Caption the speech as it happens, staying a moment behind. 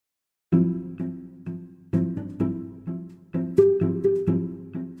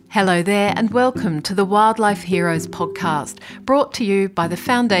Hello there and welcome to the Wildlife Heroes podcast, brought to you by the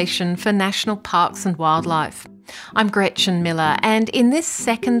Foundation for National Parks and Wildlife. I'm Gretchen Miller, and in this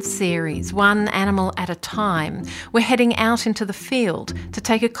second series, One Animal at a Time, we're heading out into the field to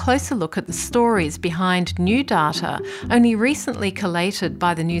take a closer look at the stories behind new data only recently collated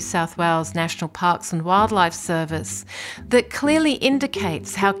by the New South Wales National Parks and Wildlife Service that clearly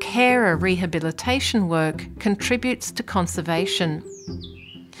indicates how carer rehabilitation work contributes to conservation.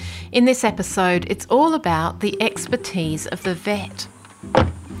 In this episode, it's all about the expertise of the vet.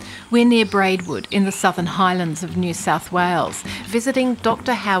 We're near Braidwood in the Southern Highlands of New South Wales, visiting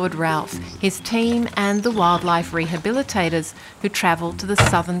Dr. Howard Ralph, his team and the wildlife rehabilitators who travel to the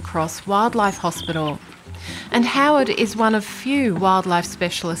Southern Cross Wildlife Hospital. And Howard is one of few wildlife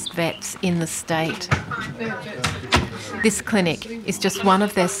specialist vets in the state. This clinic is just one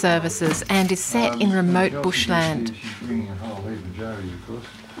of their services and is set in remote bushland.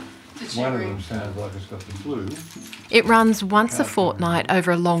 One of them sounds like it's got the flu. It runs once a fortnight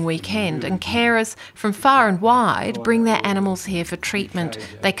over a long weekend, and carers from far and wide bring their animals here for treatment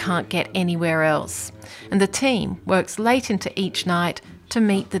they can't get anywhere else. And the team works late into each night to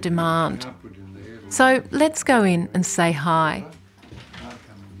meet the demand. So let's go in and say hi.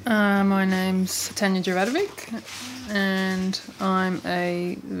 My name's Tania Duratovic, and I'm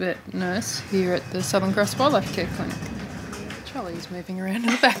a vet nurse here at the Southern Cross Wildlife Care Clinic. Charlie's moving around in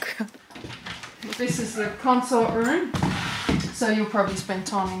the background. This is the consult room, so you'll probably spend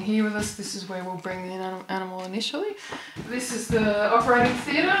time in here with us. This is where we'll bring the animal initially. This is the operating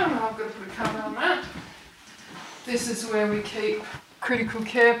theatre, and I've got to put a cover on that. This is where we keep critical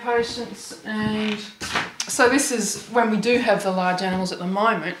care patients, and so this is when we do have the large animals at the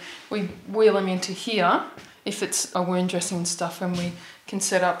moment, we wheel them into here. If it's a wound dressing and stuff, and we can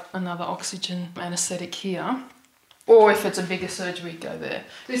set up another oxygen anaesthetic here. Or if it's a bigger surgery, go there.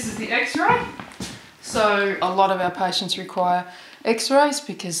 This is the x-ray. So a lot of our patients require x-rays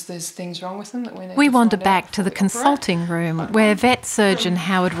because there's things wrong with them that we need. We wander back to the consulting room where vet surgeon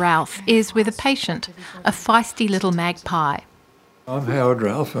Howard Ralph is with a patient, a feisty little magpie. I'm Howard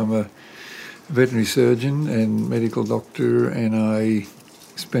Ralph. I'm a veterinary surgeon and medical doctor, and I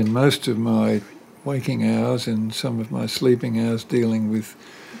spend most of my waking hours and some of my sleeping hours dealing with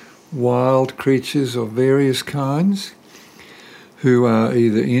wild creatures of various kinds who are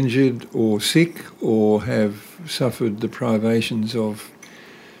either injured or sick or have suffered the privations of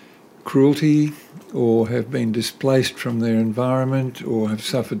cruelty or have been displaced from their environment or have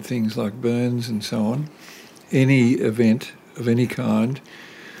suffered things like burns and so on. Any event of any kind,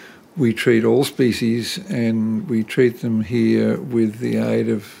 we treat all species, and we treat them here with the aid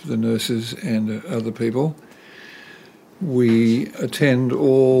of the nurses and other people. We attend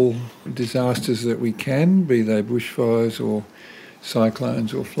all disasters that we can, be they bushfires or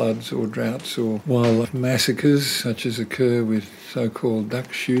cyclones or floods or droughts or wildlife massacres such as occur with so-called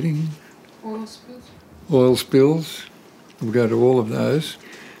duck shooting. Oil spills. We go to all of those.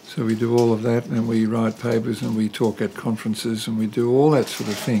 So we do all of that, and we write papers and we talk at conferences and we do all that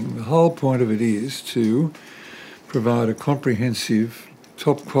sort of thing. The whole point of it is to provide a comprehensive,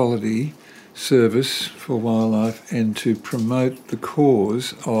 top quality service for wildlife and to promote the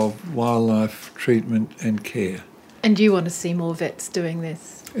cause of wildlife treatment and care. And you want to see more vets doing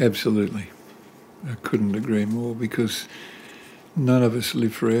this? Absolutely. I couldn't agree more, because none of us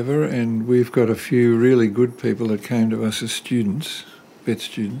live forever, and we've got a few really good people that came to us as students, vet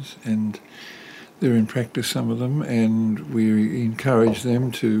students, and they're in practice, some of them, and we encourage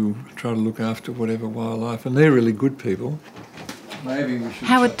them to try to look after whatever wildlife, and they're really good people.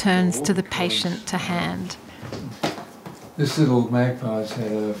 Howard turns to the patient to hand. This little magpie's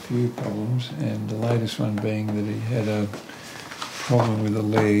had a few problems, and the latest one being that he had a problem with a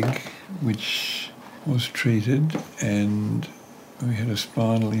leg which was treated, and we had a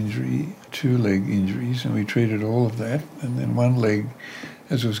spinal injury, 2 leg injuries, and we treated all of that. And then one leg,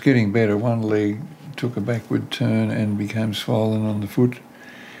 as it was getting better, one leg took a backward turn and became swollen on the foot,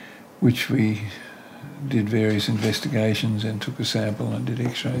 which we did various investigations and took a sample and did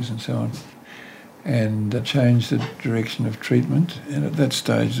x-rays and so on, and changed the direction of treatment. And at that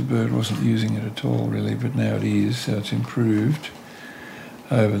stage the bird wasn't using it at all really, but now it is, so it's improved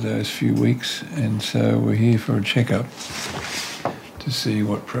over those few weeks, and so we're here for a checkup to see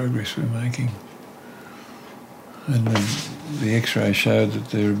what progress we're making. And the x-ray showed that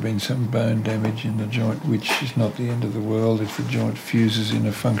there had been some bone damage in the joint, which is not the end of the world if the joint fuses in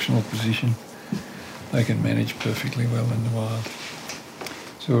a functional position. They can manage perfectly well in the wild.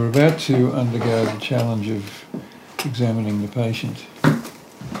 So we're about to undergo the challenge of examining the patient.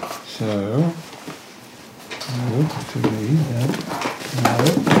 So, look to me now.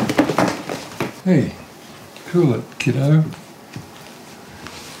 Hey, cool it, kiddo.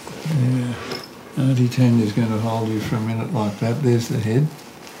 Yeah. Auntie Tania's going to hold you for a minute like that. There's the head.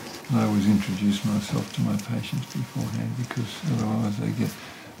 I always introduce myself to my patients beforehand because otherwise they get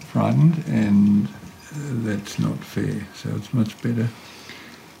frightened, and that's not fair. So it's much better.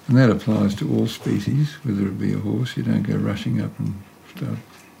 And that applies to all species, whether it be a horse. You don't go rushing up and start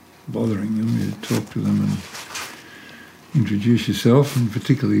bothering them. You talk to them and introduce yourself, and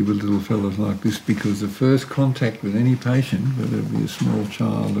particularly with little fellas like this, because the first contact with any patient, whether it be a small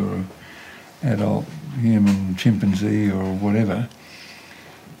child or an adult human, chimpanzee or whatever,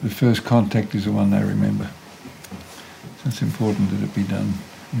 the first contact is the one they remember. So it's important that it be done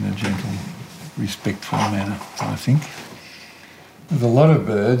in a gentle, respectful manner, I think. With a lot of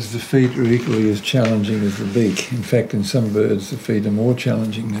birds, the feet are equally as challenging as the beak. In fact, in some birds, the feet are more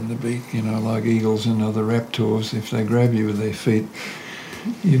challenging than the beak. You know, like eagles and other raptors, if they grab you with their feet,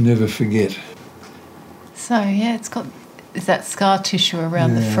 you never forget. So, yeah, it's got, is that scar tissue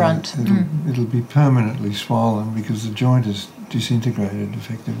around the front? It'll be permanently swollen because the joint is disintegrated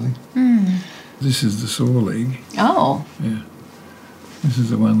effectively. This is the sore leg. Oh. Yeah. This is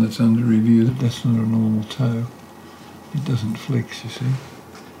the one that's under review. That's not a normal toe. It doesn't flex, you see.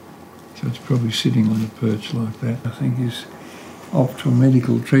 So it's probably sitting on a perch like that. I think is opt for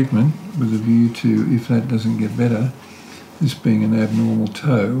medical treatment with a view to, if that doesn't get better, this being an abnormal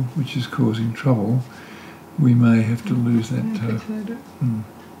toe, which is causing trouble, we may have to lose that toe.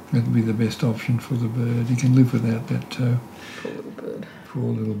 That would be the best option for the bird. You can live without that toe. Poor little bird.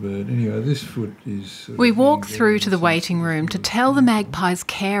 Poor little bird. Anyway, this foot is... We walk through to the waiting room to tell the magpie's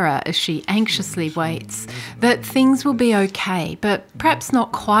carer, as she anxiously waits, that things will be okay, but perhaps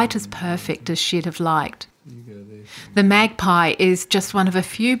not quite as perfect as she'd have liked. The magpie is just one of a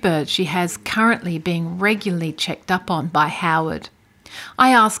few birds she has currently being regularly checked up on by Howard.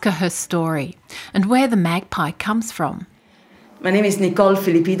 I ask her story and where the magpie comes from. My name is Nicole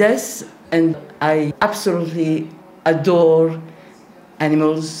Philippides, and I absolutely adore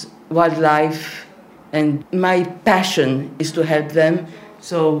animals, wildlife, and my passion is to help them.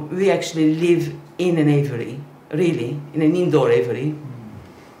 So we actually live in an aviary, really, in an indoor aviary.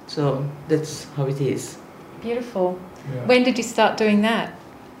 So that's how it is. Beautiful. Yeah. When did you start doing that?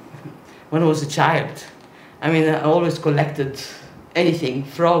 When I was a child. I mean, I always collected anything,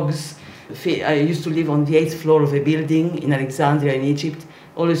 frogs. I used to live on the 8th floor of a building in Alexandria in Egypt.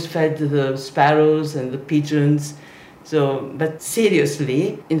 Always fed the sparrows and the pigeons. So, but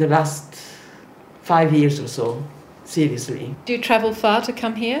seriously, in the last 5 years or so, seriously. Do you travel far to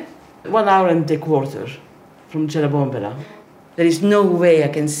come here? 1 hour and a quarter from Jalabombela. There is no way I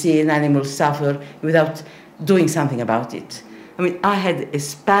can see an animal suffer without doing something about it. I mean, I had a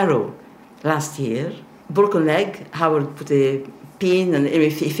sparrow last year, broken leg. Howard put a pin and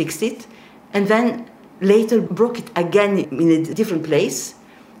he fixed it. And then later broke it again in a different place.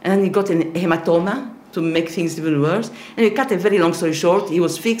 And then he got an hematoma to make things even worse. And we cut a very long story short, he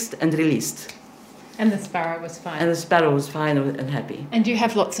was fixed and released. And the sparrow was fine? And the sparrow was fine and happy. And you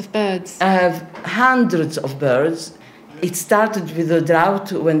have lots of birds? I have hundreds of birds. It started with a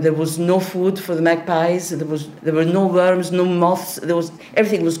drought when there was no food for the magpies. There were no worms, no moths.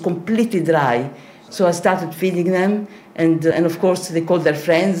 Everything was completely dry. So I started feeding them, and of course they called their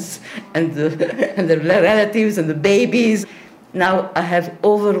friends and their relatives and the babies. Now I have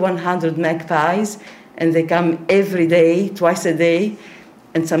over 100 magpies, and they come every day, twice a day,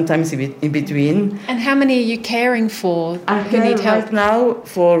 and sometimes in between. And how many are you caring for I who need help? Right now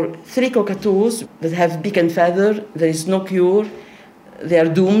for 3 cockatoos that have beak and feather. There is no cure. They are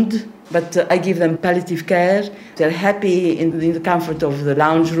doomed, but I give them palliative care. They're happy in the comfort of the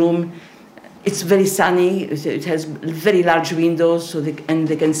lounge room. It's very sunny. It has very large windows, and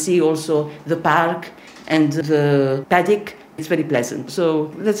they can see also the park and the paddock. It's very pleasant.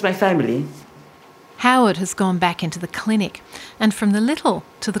 So that's my family. Howard has gone back into the clinic, and from the little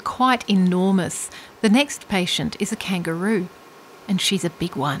to the quite enormous, the next patient is a kangaroo, and she's a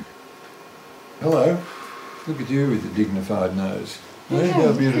big one. Hello. Look at you with the dignified nose. Yeah,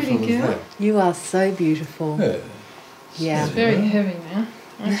 how beautiful pretty is good. that? You are so beautiful. Yeah. Yeah. It's very heavy now.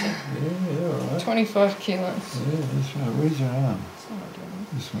 Okay. Yeah, all right. 25 kilos. Yeah, that's right. Where's your arm?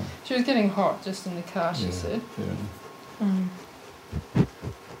 This one. She was getting hot just in the car, she said. Fair enough.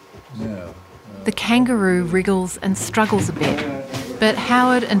 Now, The kangaroo wriggles and struggles a bit, but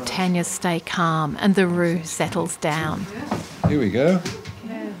Howard and Tania stay calm and the roo settles down. here we go.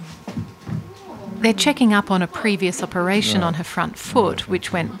 They're checking up on a previous operation on her front foot,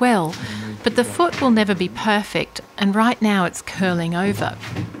 which went well, but the foot will never be perfect, and right now it's curling over.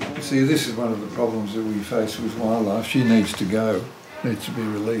 See, this is one of the problems that we face with wildlife. She needs to go. needs to be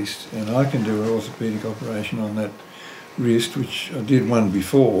released. And I can do an orthopaedic operation on that wrist, which I did one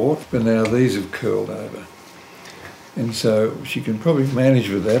before, but now these have curled over. And so she can probably manage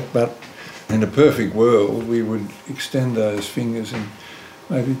with that, but in a perfect world, we would extend those fingers and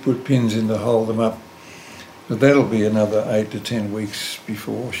maybe put pins in to hold them up. But that'll be another 8 to 10 weeks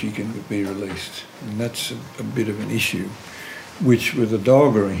before she can be released. And that's a bit of an issue, which with a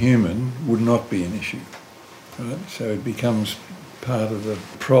dog or a human would not be an issue. Right? So it becomes part of the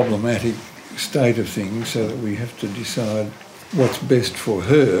problematic state of things, so that we have to decide what's best for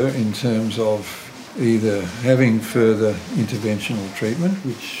her in terms of either having further interventional treatment,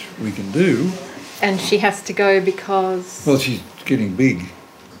 which we can do. And she has to go because... Well, she's getting big.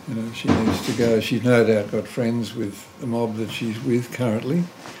 You know, she needs to go. She's no doubt got friends with the mob that she's with currently,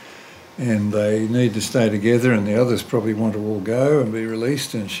 and they need to stay together, and the others probably want to all go and be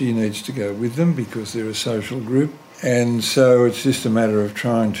released, and she needs to go with them because they're a social group. And so it's just a matter of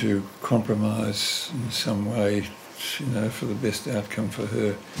trying to compromise in some way, you know, for the best outcome for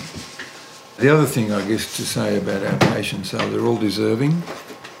her. The other thing, I guess, to say about our patients are they're all deserving.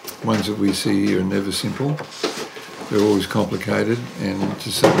 Ones that we see here are never simple. They're always complicated and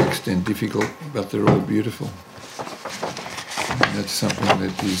to some extent difficult, but they're all beautiful. And that's something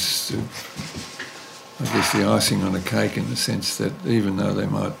that is, I guess, the icing on a cake, in the sense that even though they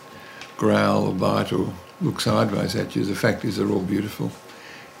might growl or bite or look sideways at you, the fact is they're all beautiful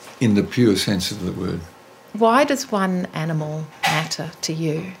in the pure sense of the word. Why does one animal matter to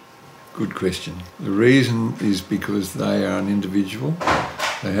you? Good question. The reason is because they are an individual.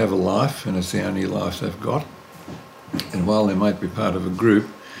 They have a life, and it's the only life they've got. And while they might be part of a group,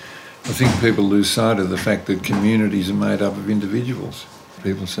 I think people lose sight of the fact that communities are made up of individuals.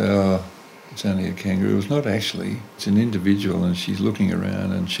 People say, oh, it's only a kangaroo. It's not actually. It's an individual, and she's looking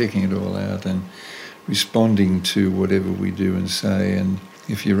around and checking it all out and responding to whatever we do and say. And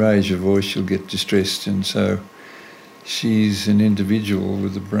if you raise your voice, you'll get distressed. And so she's an individual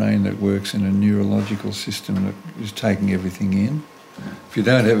with a brain that works in a neurological system that is taking everything in. If you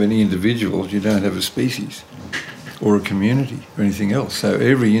don't have any individuals, you don't have a species or a community or anything else. So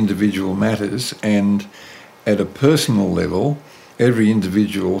every individual matters, and at a personal level, every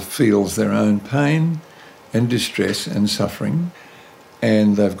individual feels their own pain and distress and suffering,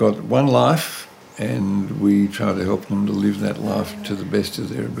 and they've got one life, and we try to help them to live that life to the best of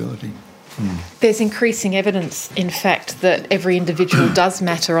their ability. There's increasing evidence, in fact, that every individual does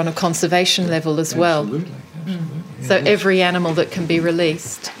matter on a conservation level as well. Absolutely. Yeah, so every animal that can be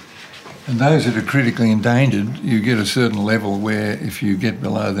released. And those that are critically endangered, you get a certain level where if you get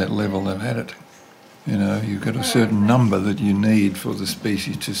below that level, they've had it. You know, you've got a certain number that you need for the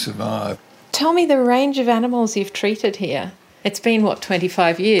species to survive. Tell me the range of animals you've treated here. It's been,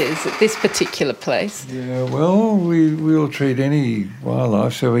 25 years at this particular place? Yeah, well, we'll treat any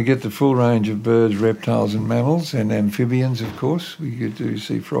wildlife, so we get the full range of birds, reptiles and mammals, and amphibians, of course. We get to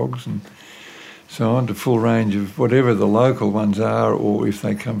see frogs and so on, the full range of whatever the local ones are, or if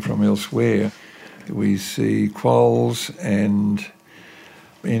they come from elsewhere. We see quolls and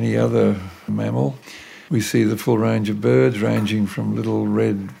any other mammal. We see the full range of birds, ranging from little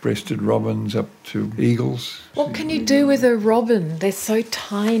red-breasted robins up to eagles. What can you do with a robin? They're so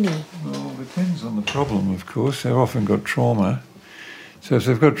tiny. Well, it depends on the problem, of course. They've often got trauma. So if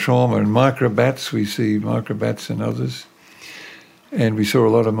they've got trauma, and microbats, we see microbats and others. And we saw a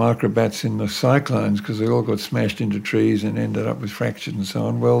lot of microbats in the cyclones because they all got smashed into trees and ended up with fractures and so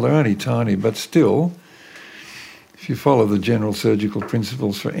on. Well, they're only tiny, but still, if you follow the general surgical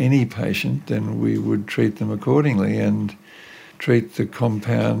principles for any patient, then we would treat them accordingly and treat the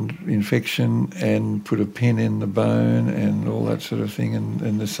compound infection and put a pin in the bone and all that sort of thing.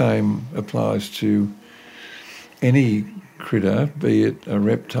 And the same applies to any critter, be it a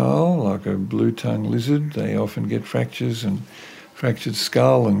reptile like a blue-tongued lizard. They often get fractures and fractured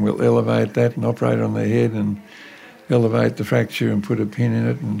skull, and we'll elevate that and operate on their head and elevate the fracture and put a pin in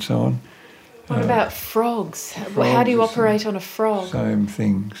it and so on. What about frogs? How do you operate on a frog? Same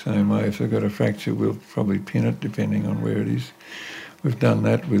thing, same way. If they've got a fracture, we'll probably pin it depending on where it is. We've done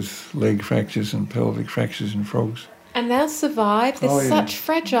that with leg fractures and pelvic fractures in frogs. And they'll survive. They're such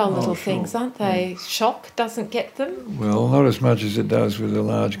fragile little sure. things, aren't they? Yeah. Shock doesn't get them? Well, not as much as it does with a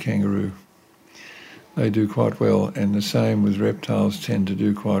large kangaroo. They do quite well, and the same with reptiles tend to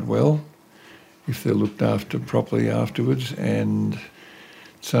do quite well if they're looked after properly afterwards, and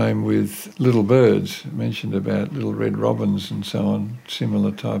same with little birds. I mentioned about little red robins and so on,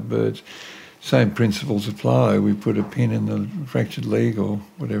 similar type birds. Same principles apply. We put a pin in the fractured leg or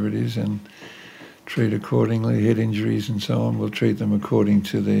whatever it is and treat accordingly. Head injuries and so on, we'll treat them according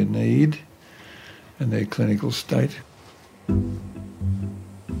to their need and their clinical state.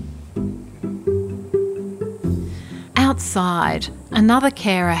 Outside, another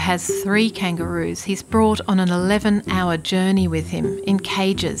carer has 3 kangaroos he's brought on an 11-hour journey with him in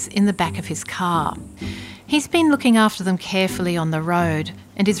cages in the back of his car. He's been looking after them carefully on the road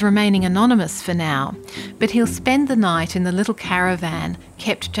and is remaining anonymous for now, but he'll spend the night in the little caravan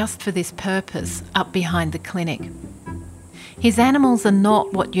kept just for this purpose up behind the clinic. His animals are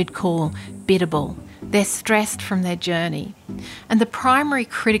not what you'd call biddable. They're stressed from their journey. And the primary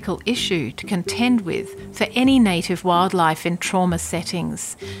critical issue to contend with for any native wildlife in trauma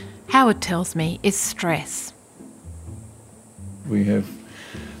settings, Howard tells me, is stress. We have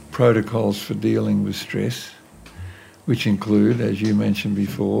protocols for dealing with stress, which include, as you mentioned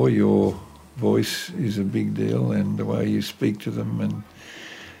before, your voice is a big deal, and the way you speak to them and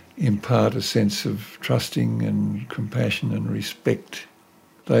impart a sense of trusting and compassion and respect.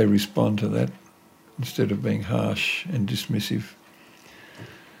 They respond to that instead of being harsh and dismissive.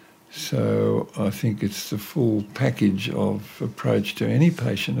 So I think it's the full package of approach to any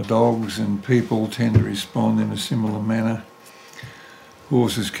patient. Dogs and people tend to respond in a similar manner.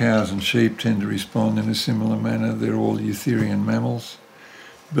 Horses, cows and sheep tend to respond in a similar manner. They're all eutherian mammals.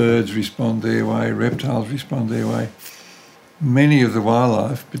 Birds respond their way, reptiles respond their way. Many of the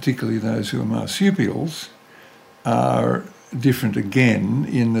wildlife, particularly those who are marsupials, are different again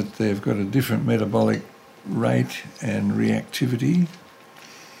in that they've got a different metabolic rate and reactivity.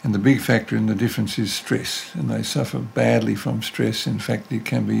 And the big factor in the difference is stress, and they suffer badly from stress. In fact, it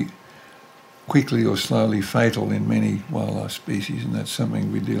can be quickly or slowly fatal in many wildlife species, and that's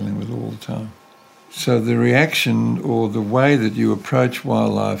something we're dealing with all the time. So the reaction or the way that you approach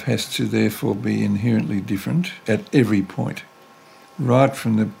wildlife has to therefore be inherently different at every point, right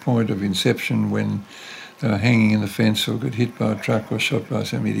from the point of inception when they were hanging in the fence or got hit by a truck or shot by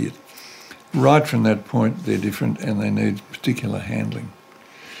some idiot. Right from that point, they're different and they need particular handling.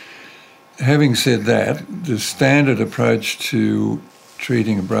 Having said that, the standard approach to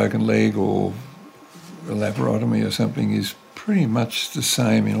treating a broken leg or a laparotomy or something is pretty much the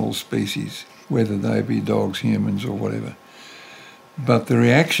same in all species, whether they be dogs, humans or whatever. But the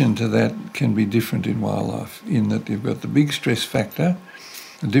reaction to that can be different in wildlife in that you've got the big stress factor,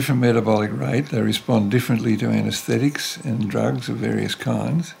 a different metabolic rate, they respond differently to anaesthetics and drugs of various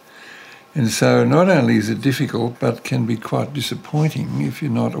kinds. And so not only is it difficult, but can be quite disappointing if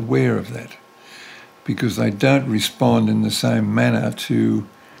you're not aware of that, because they don't respond in the same manner to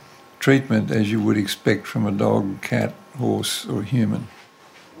treatment as you would expect from a dog, cat, horse or human.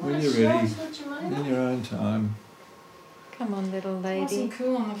 When you're ready, in your own time. Come on, little lady. Nice and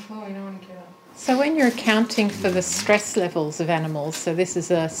cool on the floor, you don't want to get up. So when you're accounting for the stress levels of animals, so this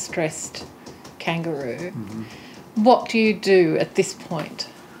is a stressed kangaroo, what do you do at this point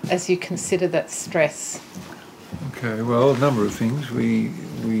as you consider that stress? Okay, well, a number of things. We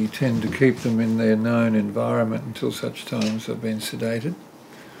tend to keep them in their known environment until such time as they've been sedated.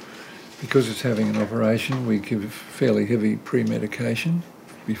 Because it's having an operation, we give fairly heavy pre-medication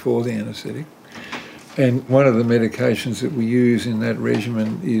before the anaesthetic. And one of the medications that we use in that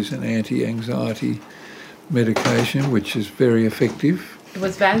regimen is an anti-anxiety medication, which is very effective. It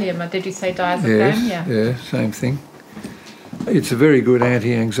was Valium, or did you say diazepam? Yes, yeah, same thing. It's a very good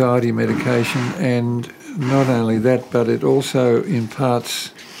anti-anxiety medication, and not only that, but it also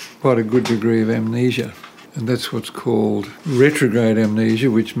imparts quite a good degree of amnesia. And that's what's called retrograde amnesia,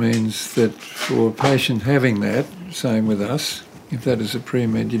 which means that for a patient having that, same with us, if that is a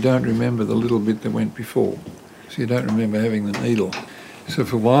pre-med, you don't remember the little bit that went before. So you don't remember having the needle. So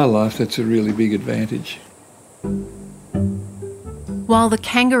for wildlife, that's a really big advantage. While the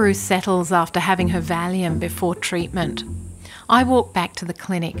kangaroo settles after having her Valium before treatment, I walk back to the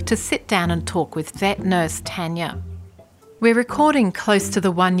clinic to sit down and talk with vet nurse Tania. We're recording close to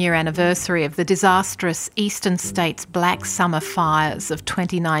the 1-year anniversary of the disastrous Eastern States Black Summer fires of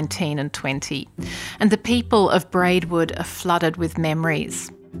 2019 and 20, and the people of Braidwood are flooded with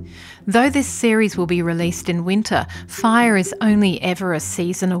memories. Though this series will be released in winter, fire is only ever a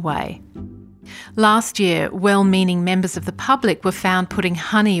season away. Last year, well-meaning members of the public were found putting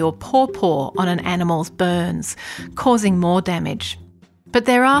honey or pawpaw on an animal's burns, causing more damage. But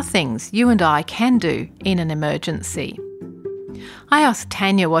there are things you and I can do in an emergency. I asked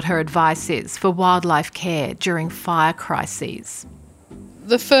Tania what her advice is for wildlife care during fire crises.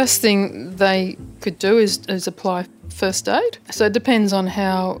 The first thing they could do is apply first aid. So it depends on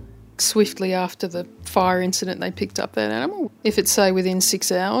how swiftly after the fire incident they picked up that animal. If it's, say, within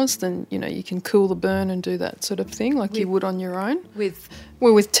 6 hours, then, you can cool the burn and do that sort of thing like you would on your own.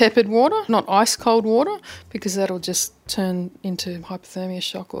 With tepid water, not ice-cold water, because that'll just turn into hypothermia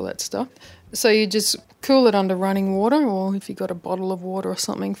shock, all that stuff. So you just cool it under running water, or if you've got a bottle of water or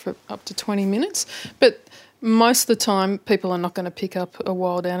something, for up to 20 minutes. But most of the time, people are not going to pick up a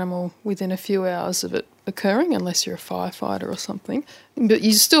wild animal within a few hours of it occurring, unless you're a firefighter or something. But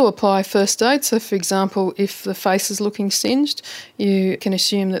you still apply first aid. So, for example, if the face is looking singed, you can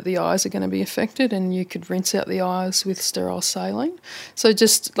assume that the eyes are going to be affected, and you could rinse out the eyes with sterile saline. So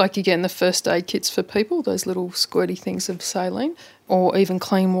just like you get in the first aid kits for people, those little squirty things of saline, or even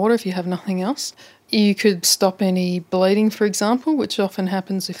clean water if you have nothing else. You could stop any bleeding, for example, which often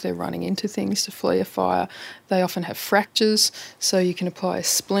happens if they're running into things to flee a fire. They often have fractures, so you can apply a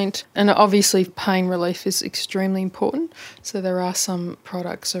splint. And obviously pain relief is extremely important, so there are some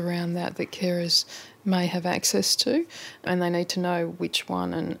products around that carers may have access to, and they need to know which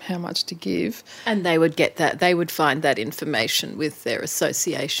one and how much to give. And they would get that, they would find that information with their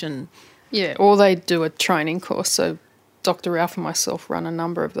association. Yeah, or they do a training course, so Dr. Ralph and myself run a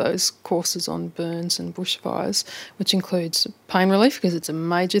number of those courses on burns and bushfires, which includes pain relief, because it's a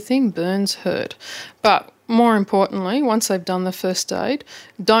major thing. Burns hurt. But more importantly, once they've done the first aid,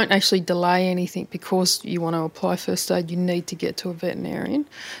 don't actually delay anything because you want to apply first aid. You need to get to a veterinarian.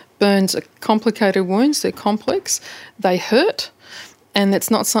 Burns are complicated wounds. They're complex. They hurt, and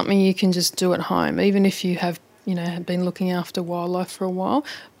it's not something you can just do at home, even if you have been looking after wildlife for a while.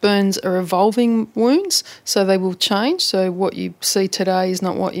 Burns are evolving wounds, so they will change. So what you see today is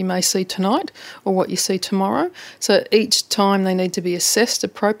not what you may see tonight or what you see tomorrow. So each time they need to be assessed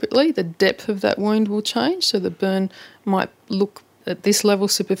appropriately. The depth of that wound will change. So the burn might look at this level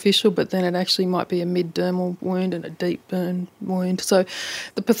superficial, but then it actually might be a mid-dermal wound and a deep burn wound. So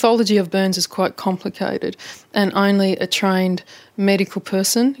the pathology of burns is quite complicated, and only a trained medical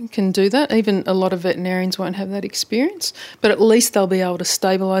person can do that. Even a lot of veterinarians won't have that experience, but at least they'll be able to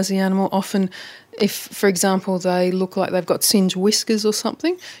stabilise the animal. Often, if, for example, they look like they've got singed whiskers or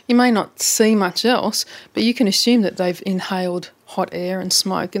something, you may not see much else, but you can assume that they've inhaled hot air and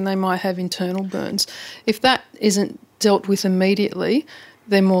smoke, and they might have internal burns. If that isn't dealt with immediately,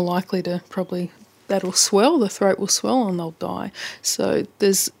 they're more likely to that'll swell, the throat will swell, and they'll die. So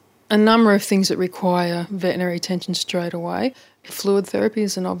there's a number of things that require veterinary attention straight away. Fluid therapy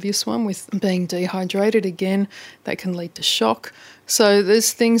is an obvious one, with being dehydrated. Again, that can lead to shock. So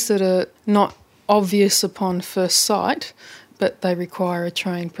there's things that are not obvious upon first sight, but they require a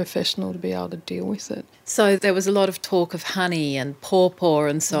trained professional to be able to deal with it. So there was a lot of talk of honey and pawpaw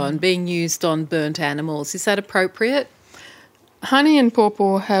and so on being used on burnt animals. Is that appropriate? Honey and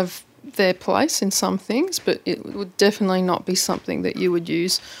pawpaw have their place in some things, but it would definitely not be something that you would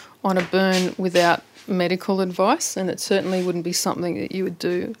use on a burn without medical advice, and it certainly wouldn't be something that you would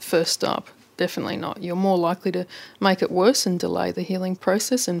do first up. Definitely not. You're more likely to make it worse and delay the healing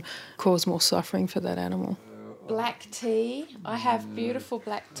process and cause more suffering for that animal. Black tea. I have beautiful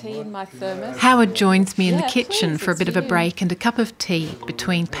black tea in my thermos. Howard joins me in the kitchen for a bit of a break and a cup of tea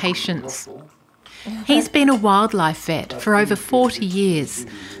between patients. He's been a wildlife vet for over 40 years,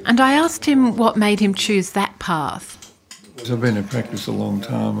 and I asked him what made him choose that path. I've been in practice a long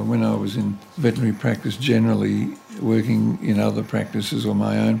time, and when I was in veterinary practice generally, working in other practices or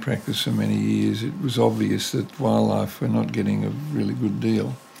my own practice for many years, it was obvious that wildlife were not getting a really good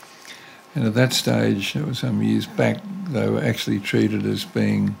deal. And at that stage, it was some years back, they were actually treated as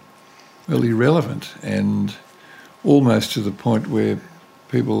being well irrelevant, and almost to the point where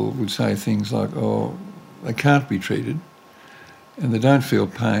people would say things like, oh, they can't be treated and they don't feel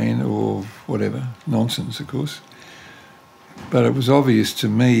pain or whatever. Nonsense, of course. But it was obvious to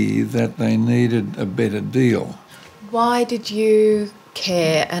me that they needed a better deal. Why did you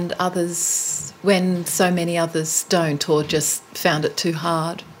care and others, when so many others don't or just found it too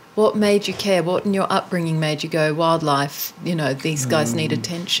hard? What made you care? What in your upbringing made you go, wildlife, these guys need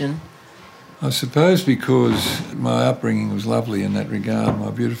attention? I suppose because my upbringing was lovely in that regard. My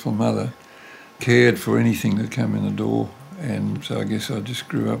beautiful mother cared for anything that came in the door, and so I guess I just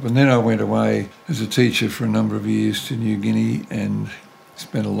grew up. And then I went away as a teacher for a number of years to New Guinea and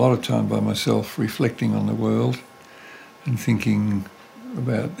spent a lot of time by myself reflecting on the world and thinking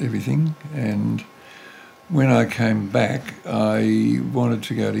about everything. And when I came back, I wanted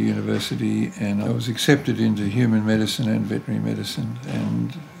to go to university, and I was accepted into human medicine and veterinary medicine.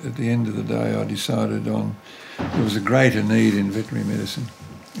 And at the end of the day, I decided there was a greater need in veterinary medicine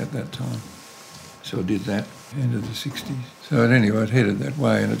at that time. So I did that, end of the 60s. So at any rate, headed that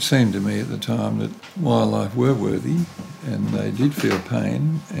way, and it seemed to me at the time that wildlife were worthy, and they did feel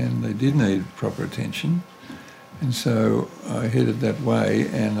pain, and they did need proper attention. And so I headed that way,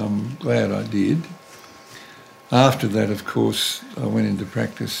 and I'm glad I did. After that, of course, I went into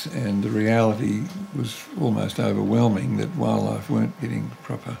practice, and the reality was almost overwhelming that wildlife weren't getting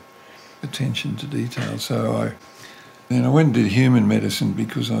proper attention to detail. So I went and did human medicine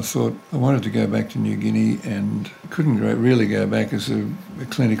because I thought I wanted to go back to New Guinea and couldn't really go back as a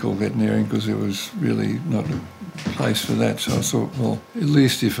clinical veterinarian because there was really not a place for that. So I thought, well, at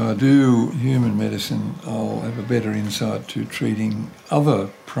least if I do human medicine, I'll have a better insight to treating other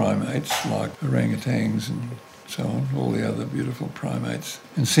primates like orangutans and so on, all the other beautiful primates.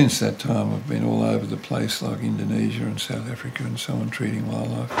 And since that time, I've been all over the place, like Indonesia and South Africa and so on, treating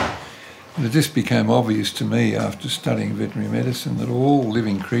wildlife. And it just became obvious to me after studying veterinary medicine that all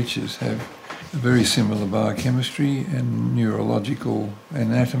living creatures have a very similar biochemistry and neurological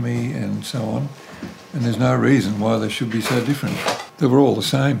anatomy and so on. And there's no reason why they should be so different. They were all the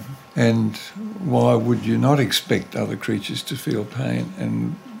same. And why would you not expect other creatures to feel pain?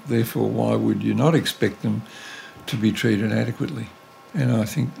 And therefore, why would you not expect them to be treated adequately? And I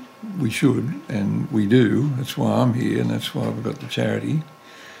think we should, and we do. That's why I'm here, and that's why we've got the charity,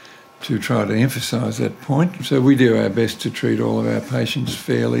 to try to emphasise that point. So we do our best to treat all of our patients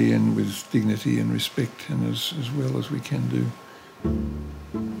fairly and with dignity and respect and as well as we can do.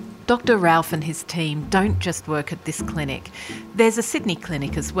 Dr. Ralph and his team don't just work at this clinic. There's a Sydney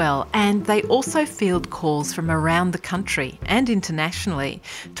clinic as well, and they also field calls from around the country and internationally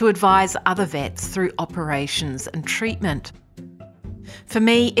to advise other vets through operations and treatment. For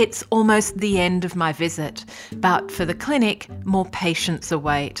me, it's almost the end of my visit, but for the clinic, more patients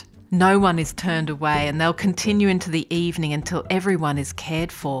await. No one is turned away, and they'll continue into the evening until everyone is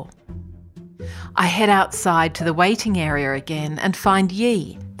cared for. I head outside to the waiting area again and find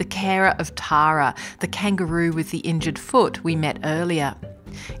Yi, the carer of Tara, the kangaroo with the injured foot we met earlier.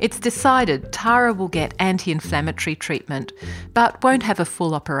 It's decided Tara will get anti-inflammatory treatment, but won't have a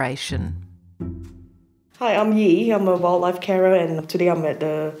full operation. Hi, I'm Yi. I'm a wildlife carer, and today I'm at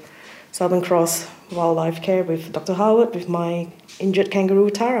the Southern Cross Wildlife Care with Dr. Howard with my injured kangaroo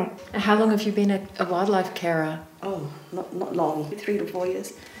Tara. How long have you been a wildlife carer? Oh, not long, 3 to 4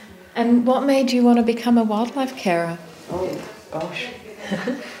 years. And what made you want to become a wildlife carer? Oh, gosh.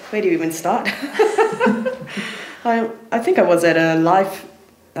 Where do you even start? I think I was at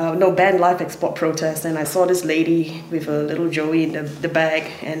a banned live export protest, and I saw this lady with a little Joey in the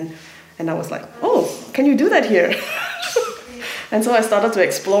bag, and I was like, oh, can you do that here? And so I started to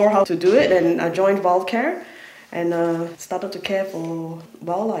explore how to do it, and I joined Wild Care and started to care for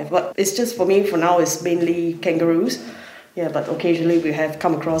wildlife. But it's just, for me, for now, it's mainly kangaroos. Yeah, but occasionally we have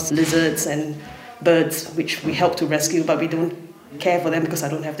come across lizards and birds, which we help to rescue, but we don't care for them because I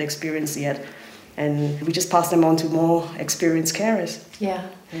don't have the experience yet. And we just pass them on to more experienced carers. Yeah.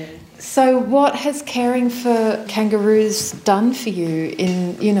 So what has caring for kangaroos done for you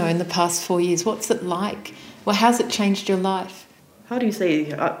in the past 4 years? What's it like? Well, how's it changed your life? How do you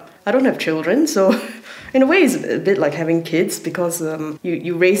say? I don't have children, so in a way it's a bit like having kids because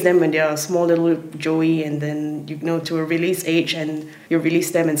you raise them when they are a small little Joey, and then to a release age, and you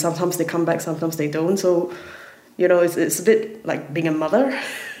release them, and sometimes they come back, sometimes they don't. So it's a bit like being a mother.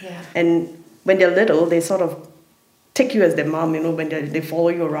 Yeah. And when they're little, they sort of take you as their mom. When they follow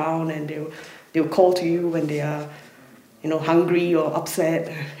you around, and they'll call to you when they are hungry or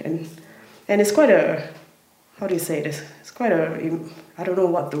upset, and it's quite a, how do you say this? It's quite a, I don't know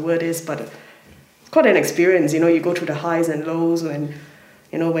what the word is, but it's quite an experience. You go through the highs and lows when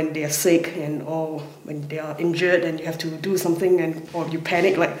they are sick or when they are injured and you have to do something or you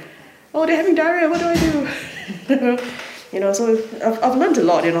panic like, oh, they're having diarrhea, what do I do? So I've learned a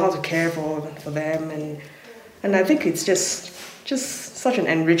lot, how to care for them, and I think it's just such an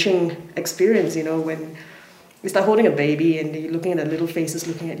enriching experience, when you start holding a baby and you're looking at the little faces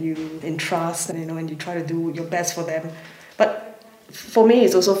looking at you in trust, and you try to do your best for them. But for me,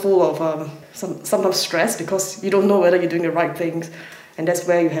 it's also full of sometimes stress because you don't know whether you're doing the right things, and that's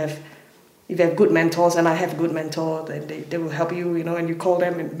where if you have good mentors, and I have a good mentor, then they will help you, and you call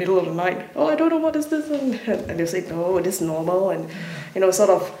them in the middle of the night, oh, I don't know what is this, and they'll say, no, it is normal, and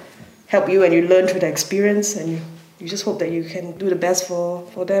sort of help you, and you learn through the experience, and you just hope that you can do the best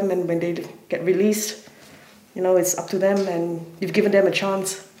for them, and when they get released, it's up to them, and you've given them a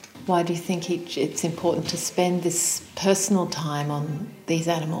chance. Why do you think it's important to spend this personal time on these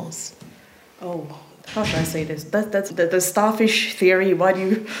animals? Oh, how should I say this? That's the starfish theory. Why do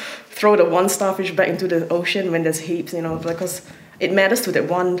you throw the one starfish back into the ocean when there's heaps? Because it matters to that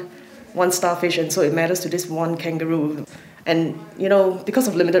one one starfish, and so it matters to this one kangaroo. And, because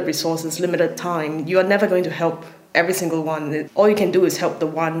of limited resources, limited time, you are never going to help every single one. All you can do is help the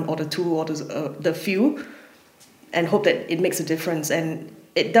one or the two or the few and hope that it makes a difference. And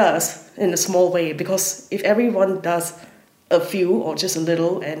it does in a small way, because if everyone does a few or just a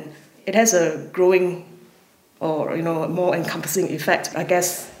little, and it has a growing or, more encompassing effect, I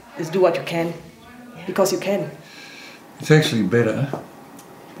guess, is do what you can because you can. It's actually better.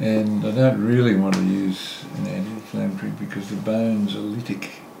 And I don't really want to use an anti-inflammatory because the bones are lytic.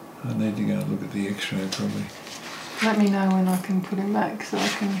 I need to go and look at the x-ray probably. Let me know when I can put him back so I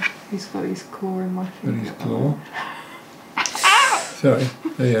can... He's got his claw in my finger. Got his claw? Sorry,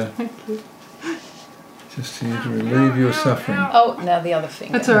 there you are. Thank you. Just here to relieve your suffering. Oh, now the other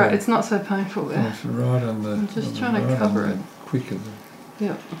finger. It's all right, it's not so painful there. It's right on the... I'm just trying to cover it. Quicker.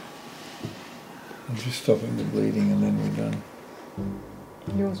 Yeah. I'm just stopping the bleeding and then we're done.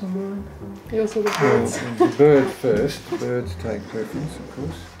 Yours or mine? Yours or the Well, birds? the bird first. The birds take preference, of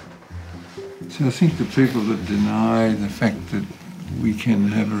course. So I think the people that deny the fact that we can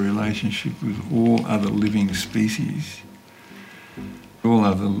have a relationship with all other living species, all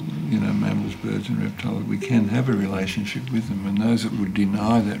other, mammals, birds and reptiles, we can have a relationship with them, and those that would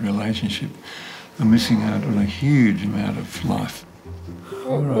deny that relationship are missing out on a huge amount of life.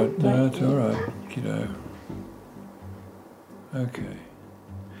 All right, no, it's all right, kiddo. Okay.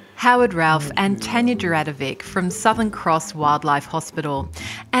 Howard Ralph and Tania Duratovic from Southern Cross Wildlife Hospital.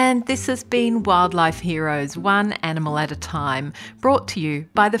 And this has been Wildlife Heroes, One Animal at a Time, brought to you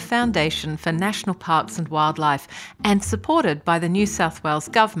by the Foundation for National Parks and Wildlife and supported by the New South Wales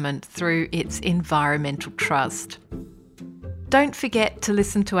Government through its Environmental Trust. Don't forget to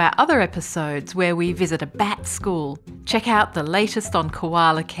listen to our other episodes where we visit a bat school, check out the latest on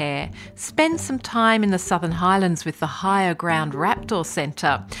koala care, spend some time in the Southern Highlands with the Higher Ground Raptor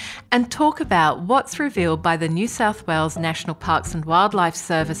Centre, and talk about what's revealed by the New South Wales National Parks and Wildlife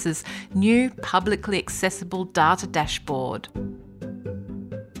Service's new publicly accessible data dashboard.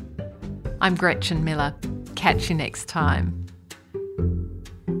 I'm Gretchen Miller. Catch you next time.